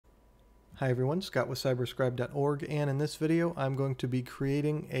Hi everyone, Scott with CyberScribe.org, and in this video I'm going to be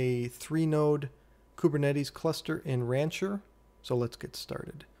creating a 3-node Kubernetes cluster in Rancher. So let's get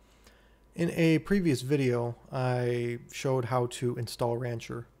started. In a previous video I showed how to install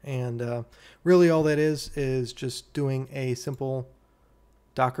Rancher, and really all that is just doing a simple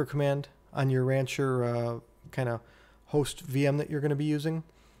Docker command on your Rancher kind of host VM that you're going to be using.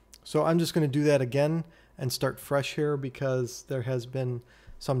 So I'm just going to do that again and start fresh here because there has been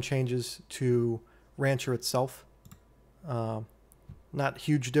some changes to Rancher itself. Not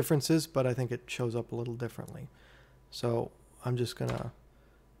huge differences, but I think it shows up a little differently. So I'm just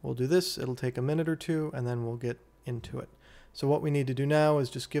we'll do this. It'll take a minute or two and then we'll get into it. So what we need to do now is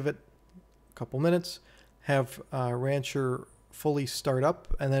just give it a couple minutes, have Rancher fully start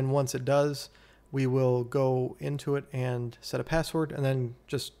up, and then once it does, we will go into it and set a password and then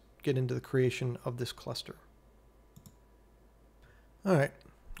just get into the creation of this cluster. All right.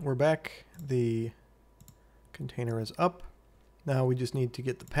 We're back. The container is up. Now we just need to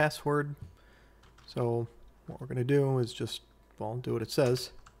get the password. So what we're going to do is just, well, do what it says.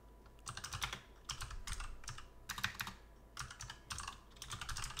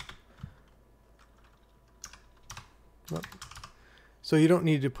 So you don't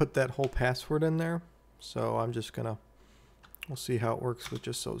need to put that whole password in there. So I'm just going to, we'll see how it works with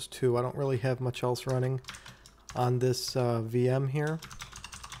just those two. I don't really have much else running on this VM here.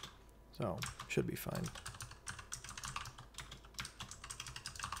 So should be fine.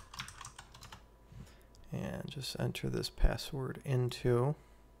 And just enter this password into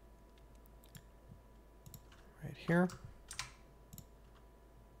right here.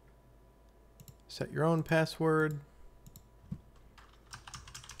 Set your own password.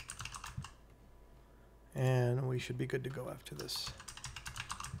 And we should be good to go after this.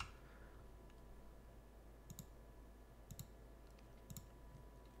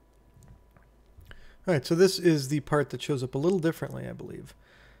 All right, so this is the part that shows up a little differently, I believe.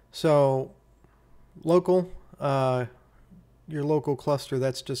 So local, your local cluster,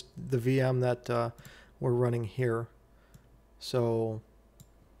 that's just the VM that we're running here. So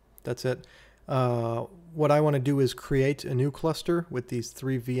that's it. What I want to do is create a new cluster with these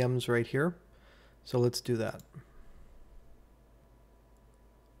 3 VMs right here. So let's do that.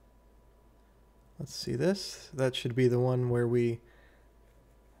 Let's see this. That should be the one where we...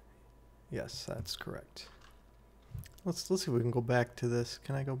 Yes, that's correct. Let's see if we can go back to this.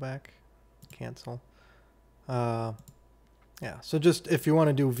 Can I go back? Cancel. Yeah, so just if you want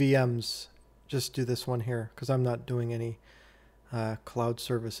to do VMs, just do this one here because I'm not doing any cloud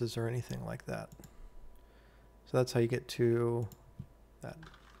services or anything like that. So that's how you get to that.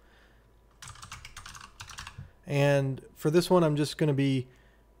 And for this one, I'm just going to be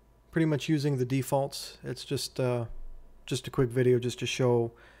pretty much using the defaults. It's just a quick video just to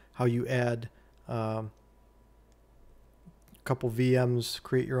show how you add a couple VMs,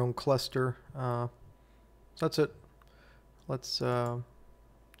 create your own cluster. So that's it. Let's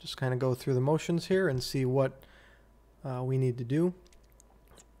just kind of go through the motions here and see what we need to do.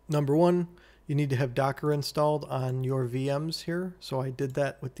 Number one, you need to have Docker installed on your VMs here. So I did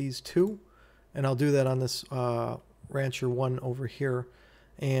that with these 2, and I'll do that on this Rancher 1 over here.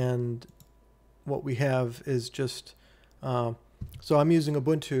 And what we have is just so I'm using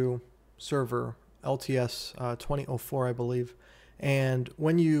Ubuntu Server LTS 2004, I believe. And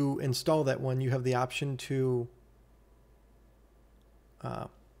when you install that one, you have the option to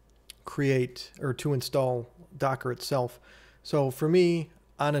create or to install Docker itself. So for me,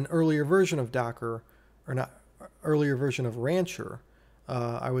 on an earlier version of Docker, or not earlier version of Rancher,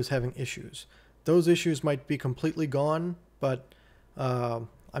 I was having issues. Those issues might be completely gone, but I'm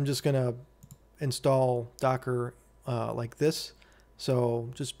just going to install Docker like this. So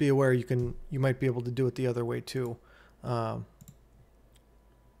just be aware you might be able to do it the other way too. So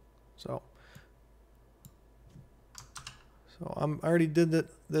I already did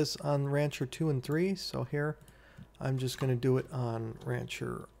this on Rancher 2 and 3. So here I'm just going to do it on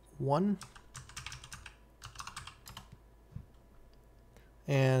Rancher 1.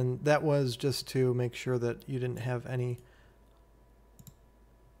 And that was just to make sure that you didn't have any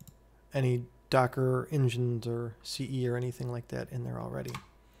Docker engines or CE or anything like that in there already.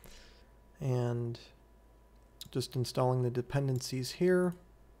 And just installing the dependencies here.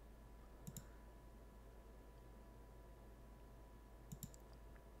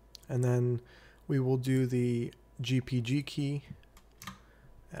 And then we will do the GPG key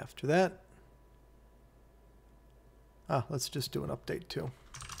after that. Let's just do an update too.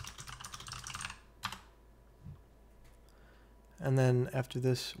 And then after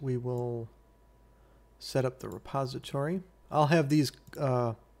this, we will set up the repository. I'll have these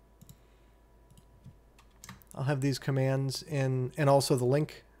I'll have these commands in, and also the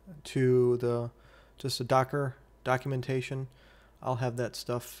link to just the Docker documentation. I'll have that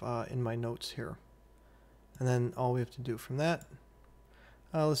stuff in my notes here. And then all we have to do from that,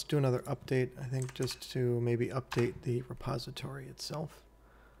 let's do another update, I think, just to maybe update the repository itself.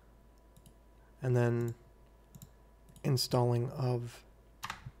 And then installing of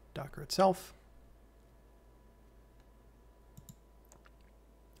Docker itself.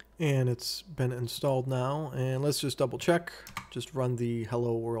 And it's been installed now. And let's just double check. Just run the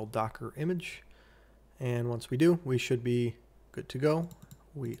hello world Docker image. And once we do, we should be good to go.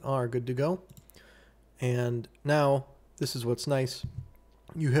 We are good to go. And now, this is what's nice.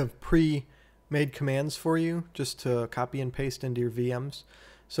 You have pre-made commands for you just to copy and paste into your VMs.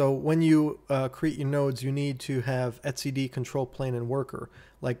 So when you create your nodes, you need to have etcd, control plane, and worker.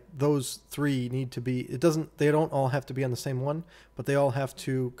 Like those three need to be, they don't all have to be on the same one, but they all have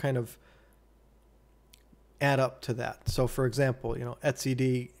to kind of add up to that. So for example,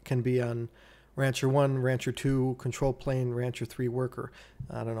 etcd can be on Rancher 1, Rancher 2, control plane, Rancher 3, worker.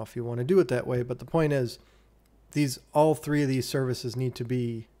 I don't know if you want to do it that way, but the point is all three of these services need to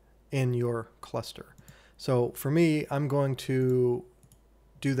be in your cluster. So for me, I'm going to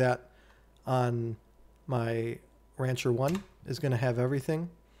do that on my Rancher 1 is going to have everything.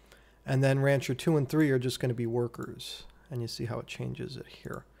 And then Rancher 2 and 3 are just going to be workers. And you see how it changes it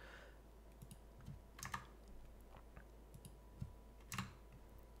here.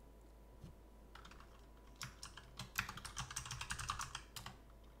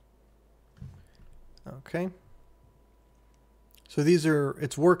 Okay. So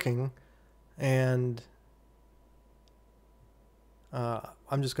it's working, and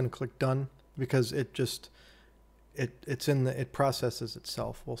I'm just going to click done because it processes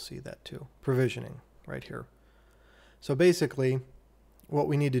itself. We'll see that too. Provisioning right here. So basically what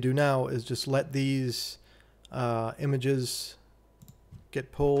we need to do now is just let these images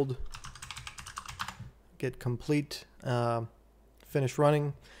get pulled, get complete, finish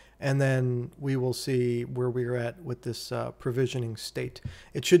running, and then we will see where we're at with this provisioning state.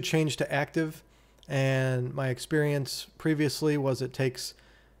 It should change to active. And my experience previously was it takes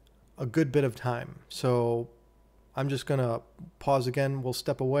a good bit of time. So I'm just going to pause again. We'll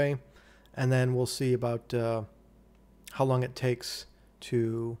step away, and then we'll see about how long it takes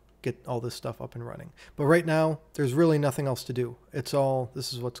to get all this stuff up and running. But right now, there's really nothing else to do. This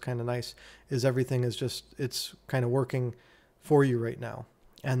is what's kind of nice, is everything is it's kind of working for you right now.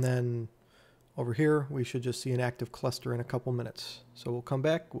 And then over here, we should just see an active cluster in a couple minutes. So we'll come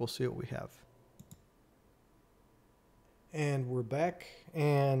back, we'll see what we have. And we're back,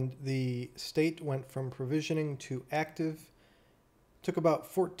 and the state went from provisioning to active. Took about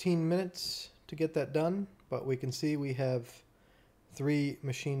 14 minutes to get that done, but we can see we have 3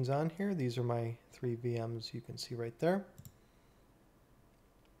 machines on here. These are my 3 VMs you can see right there.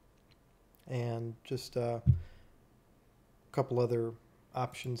 And just a couple other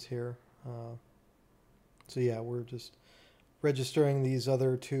options here. So yeah, we're just registering these my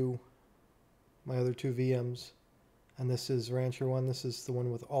other two VMs. And this is Rancher 1. This is the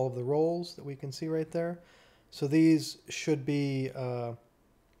one with all of the roles that we can see right there. So these should be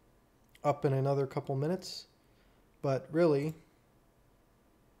up in another couple minutes. But really,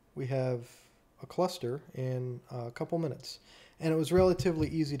 we have a cluster in a couple minutes. And it was relatively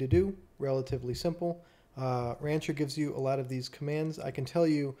easy to do, relatively simple. Rancher gives you a lot of these commands. I can tell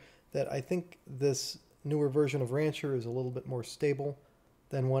you that I think this newer version of Rancher is a little bit more stable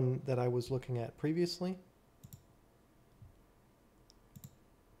than one that I was looking at previously.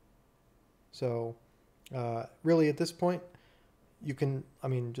 So really at this point, you can,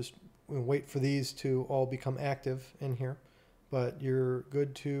 just wait for these to all become active in here, but you're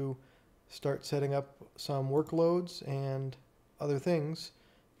good to start setting up some workloads and other things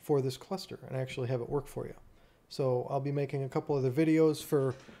for this cluster and actually have it work for you. So I'll be making a couple other videos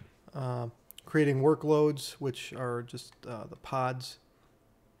for creating workloads, which are just the pods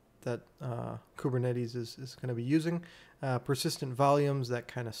that Kubernetes is going to be using, persistent volumes, that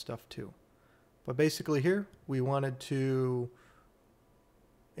kind of stuff too. But basically here, we wanted to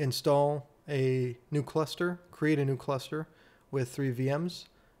install a new cluster, create a new cluster with 3 VMs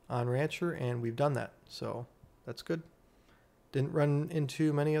on Rancher, and we've done that. So that's good. Didn't run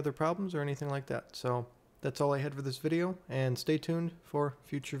into many other problems or anything like that. So that's all I had for this video, and stay tuned for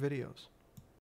future videos.